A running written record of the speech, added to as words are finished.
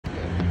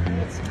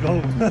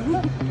go.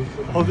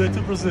 All the way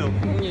to Brazil.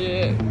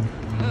 Yeah.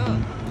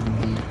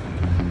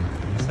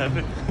 It's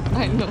heavy.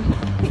 I know.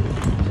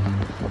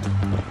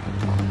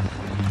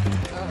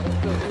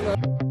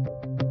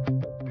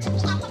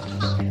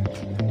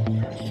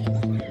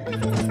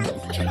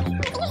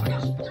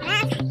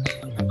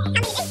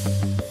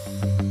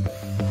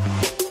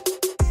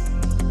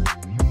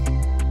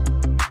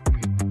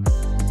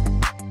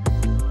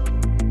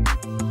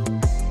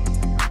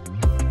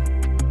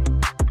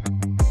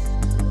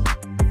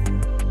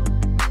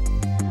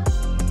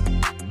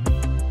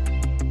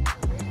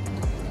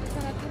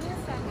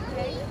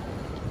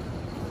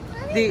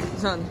 The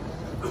zone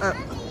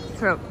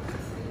from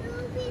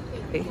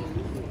A.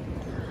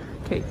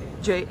 K,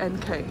 J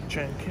and K.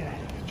 JK.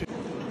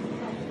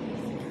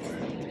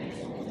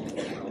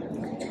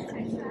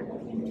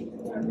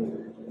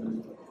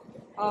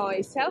 Oh,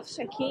 it's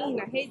self-check-in,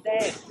 I hate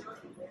that.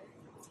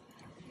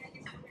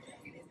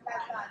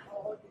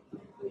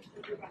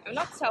 I'm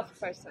not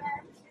self-person.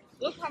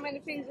 Look how many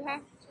things you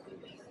have.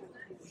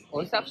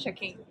 Oi?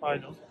 Self-check-in. I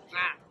know.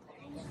 Ah.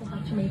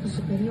 Compartimentos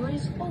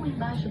superiores ou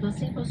embaixo do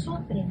assento à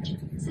sua frente.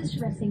 Se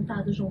estiver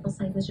sentado junto às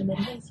saídas de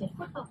emergência,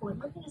 por favor,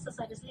 mantenha essas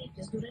áreas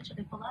livres durante a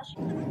decolagem.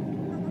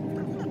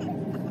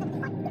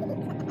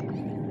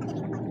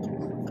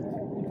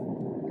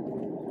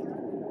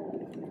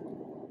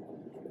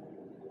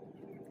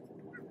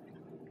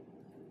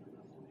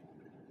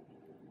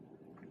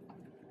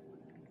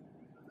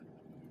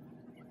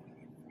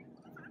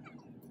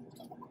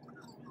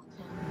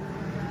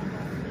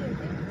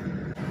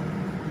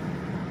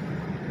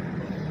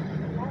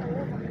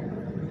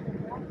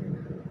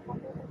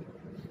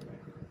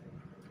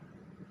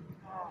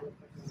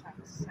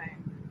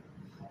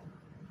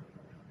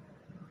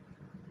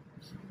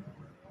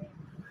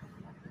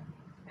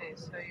 Okay,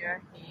 so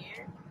you're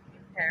here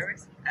in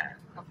Paris.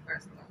 Of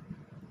course not.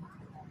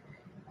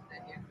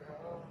 Then you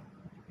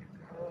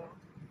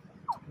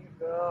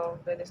go,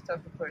 then you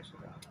stop in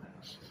Portugal.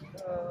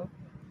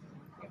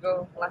 You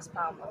go Las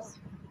Palmas.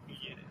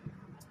 Yeah.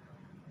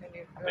 Then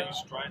you I go. bet you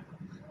straight.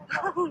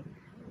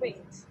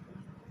 Wait.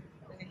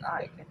 Then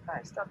you can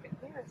try stopping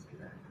here. See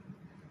that?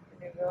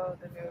 Then you go.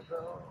 Then you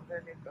go.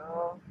 Then you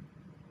go.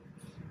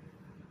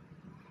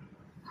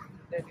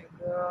 Then you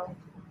go.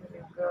 Then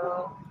you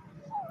go.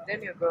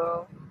 Then you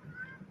go.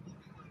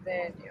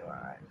 Then you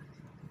arrive.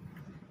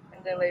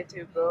 And then later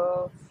you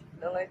go.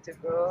 Then later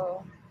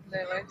go.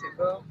 Then later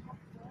go.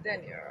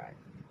 Then you arrive.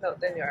 No,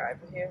 then you arrive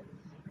here.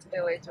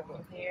 Then later go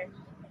here.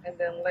 And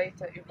then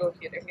later you go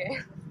here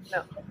again.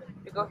 No,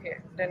 you go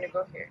here. Then you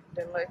go here.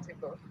 Then later you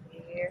go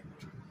here.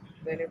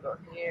 Then you go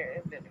here.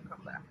 And then you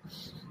come back.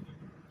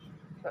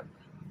 Come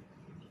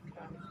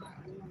back.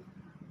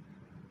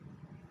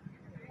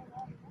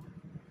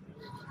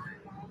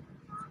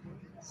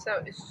 So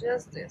it's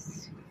just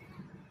this.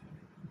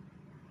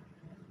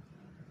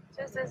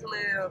 Just this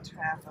little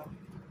travel.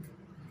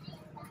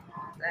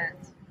 That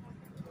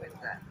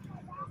with that.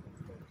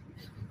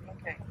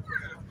 Okay.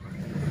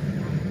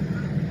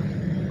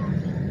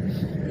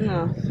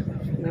 No.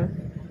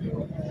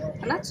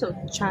 I'm not so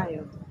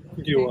child.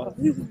 You are.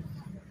 No,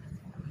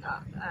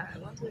 I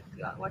want to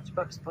watch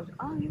Bob Esponja.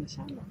 Oh, you're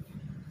China.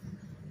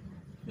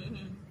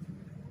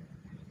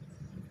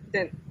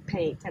 Then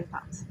pay 10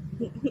 pounds.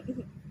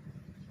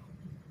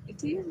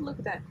 It is, look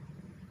at that.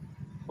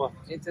 What?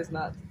 It is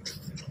not.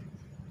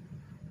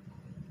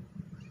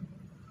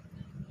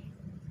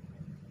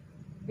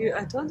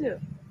 I told you.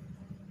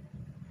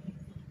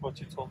 What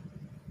you told me?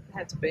 I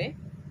had to pay.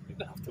 You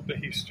don't have to be,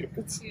 you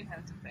stupid. You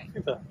have to pay.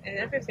 You don't. And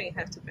everything you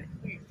have to pay.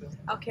 You don't.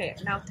 Okay,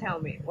 now tell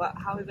me,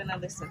 how are we gonna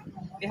listen?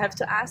 You have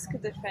to ask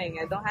the thing.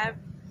 I don't have.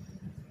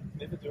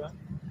 Neither do I.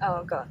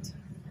 Oh God.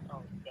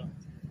 Oh, God.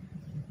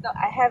 No,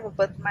 I have it,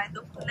 but my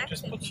don't connect.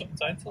 Just put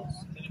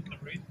subtitles, then you can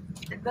read.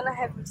 I'm gonna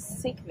have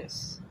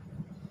sickness.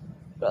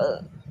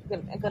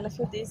 I'm gonna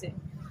feel dizzy.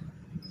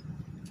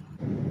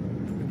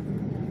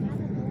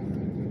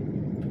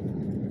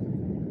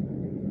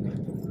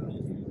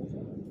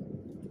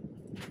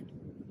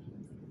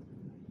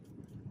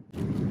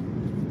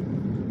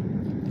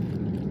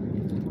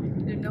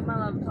 You know, my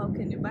love, how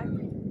can you buy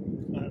me?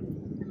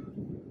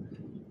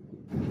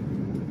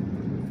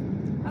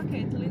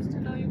 Okay, at least you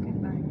know you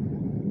can buy.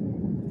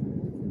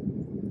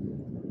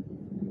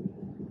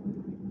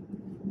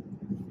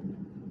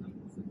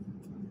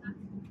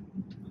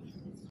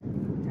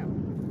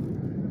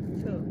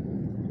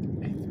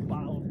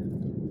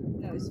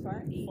 No, it's 5.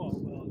 Oh,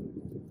 well.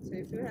 So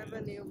if you have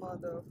a new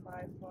model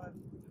 5.1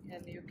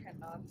 and you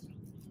cannot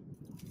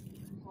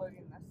plug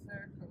in a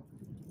circle,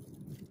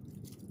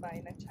 buy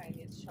in a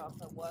Chinese shop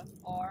at one,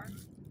 or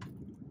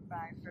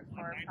buy for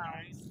 £4.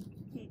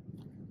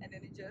 And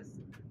then you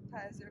just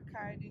pass your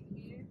card in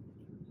here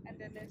and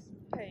then it's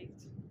paid.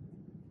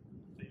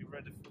 So you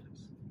ready for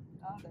this?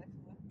 Oh,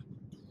 definitely.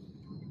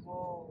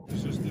 Whoa.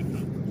 It's just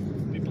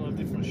different. People have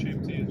different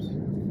shaped ears.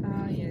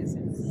 Ah, yes,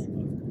 it's.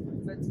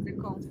 But the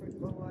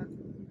comfortable one,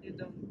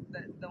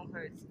 that don't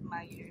hurt.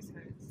 My ears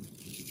hurts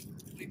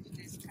with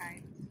this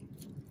kind.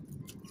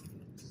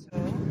 So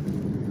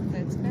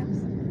that's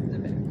best, the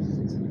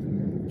best.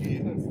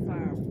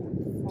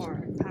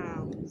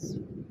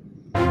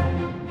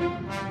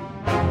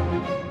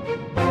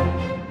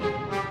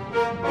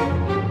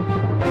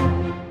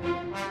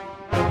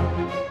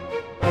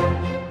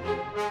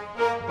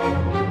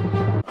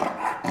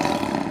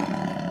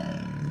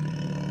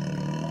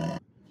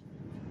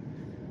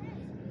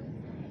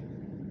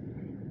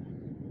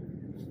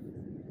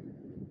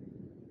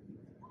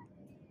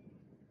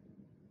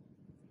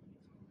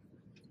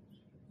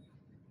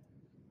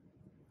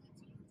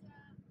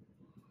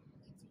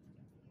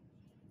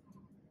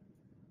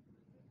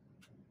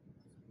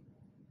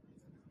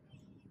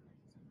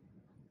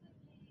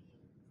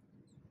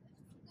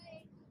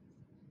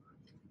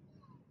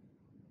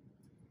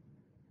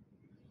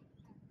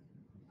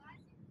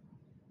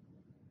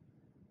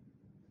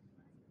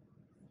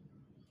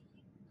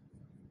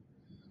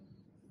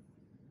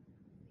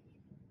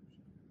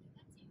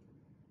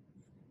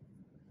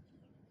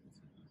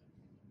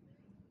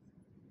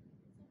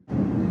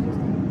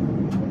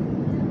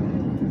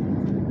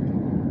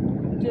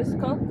 Just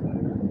Coke?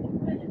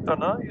 Don't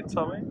know, you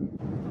tell me.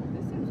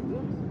 This seems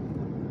good.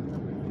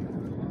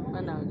 Oh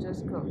no,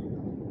 just Coke.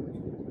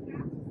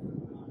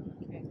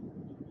 Okay.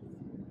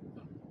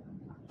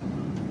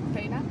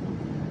 Okay now?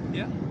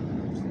 Yeah.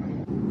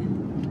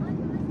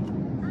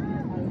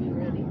 Are you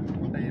ready?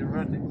 Are you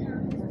ready?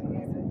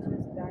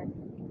 Just start.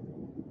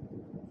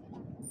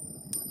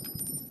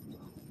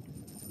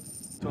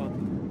 Done.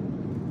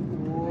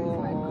 Where's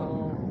my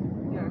Coke?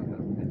 Your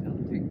Coke. I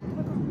don't drink.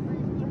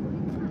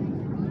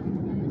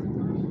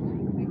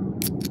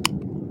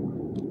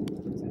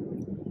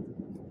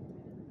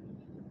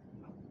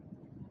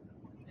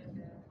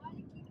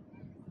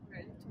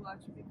 Ready to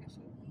watch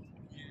Pikachu?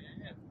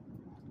 Yeah.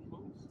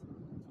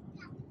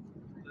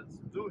 Let's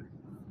do it.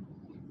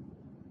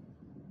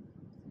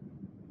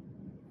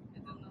 I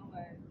don't know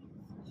where.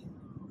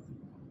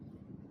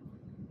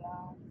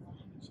 Down.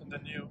 So the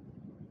new,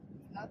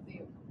 Not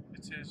you.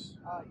 it is.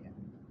 Oh yeah.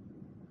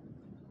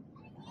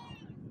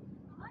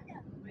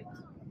 Wait.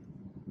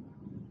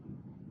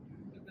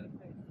 Look at the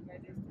face. Where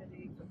is the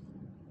eagle?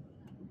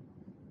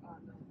 Oh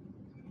no.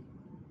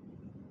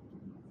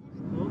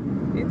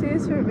 It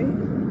is for me.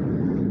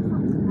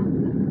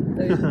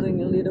 So he's doing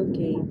a little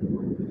game.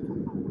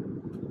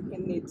 He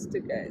needs to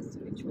guess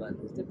which one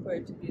is the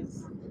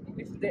Portuguese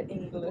with the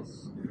English.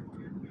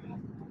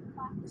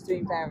 He's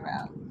doing very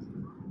well.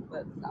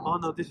 But no. Oh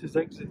no, this is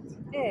exit.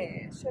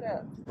 Yeah, shut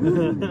up.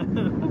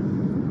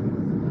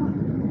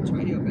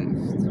 Try your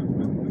best.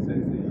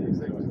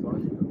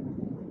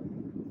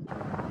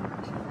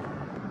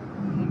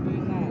 Number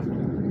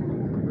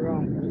 9.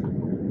 Wrong.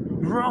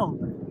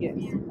 Wrong. Yes,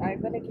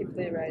 I'm gonna keep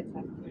the right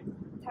hand.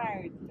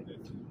 Tired.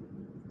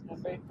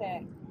 Number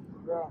 10.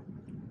 Wrong.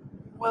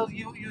 Well,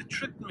 you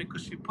tricked me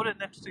because you put it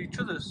next to each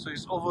other, so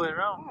it's all the way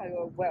around,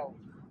 Oh, well.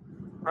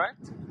 right?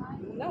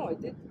 No, I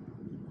did.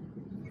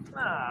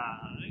 Nah,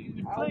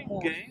 you're playing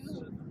Almost. games.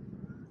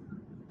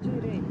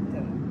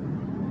 Direto.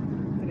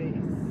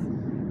 3.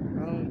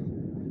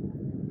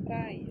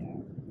 Praia.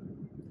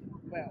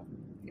 Well,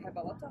 we have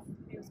a lot of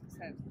views que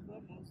said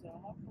vamos a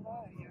uma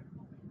praia.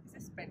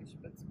 It's Spanish,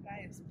 but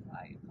praia is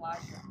praia.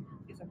 Plaja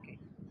is okay.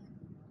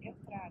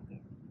 Entrada.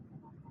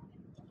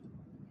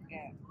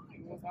 Yeah,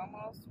 it was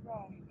almost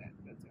wrong in that,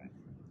 but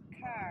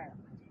car.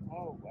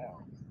 Oh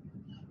well.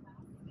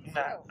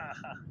 So,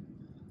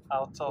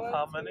 Out of 1,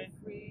 how 2, many?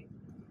 3,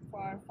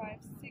 4, 5,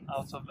 6.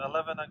 Out of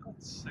 11, I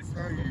got 6.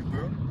 Saída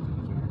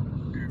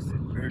is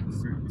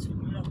exit.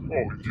 Oh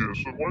yeah,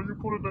 so why you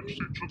put it next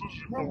to each other?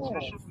 I was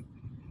thinking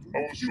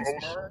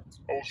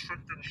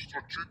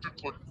strategic,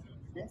 like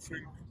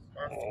moving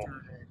after.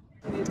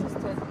 You need to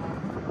start now.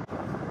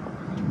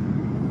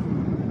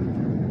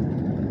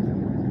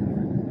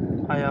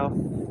 I have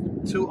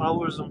 2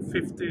 hours and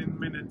 15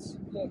 minutes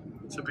Look.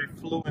 to be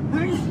fluent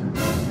in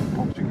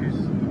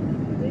Portuguese.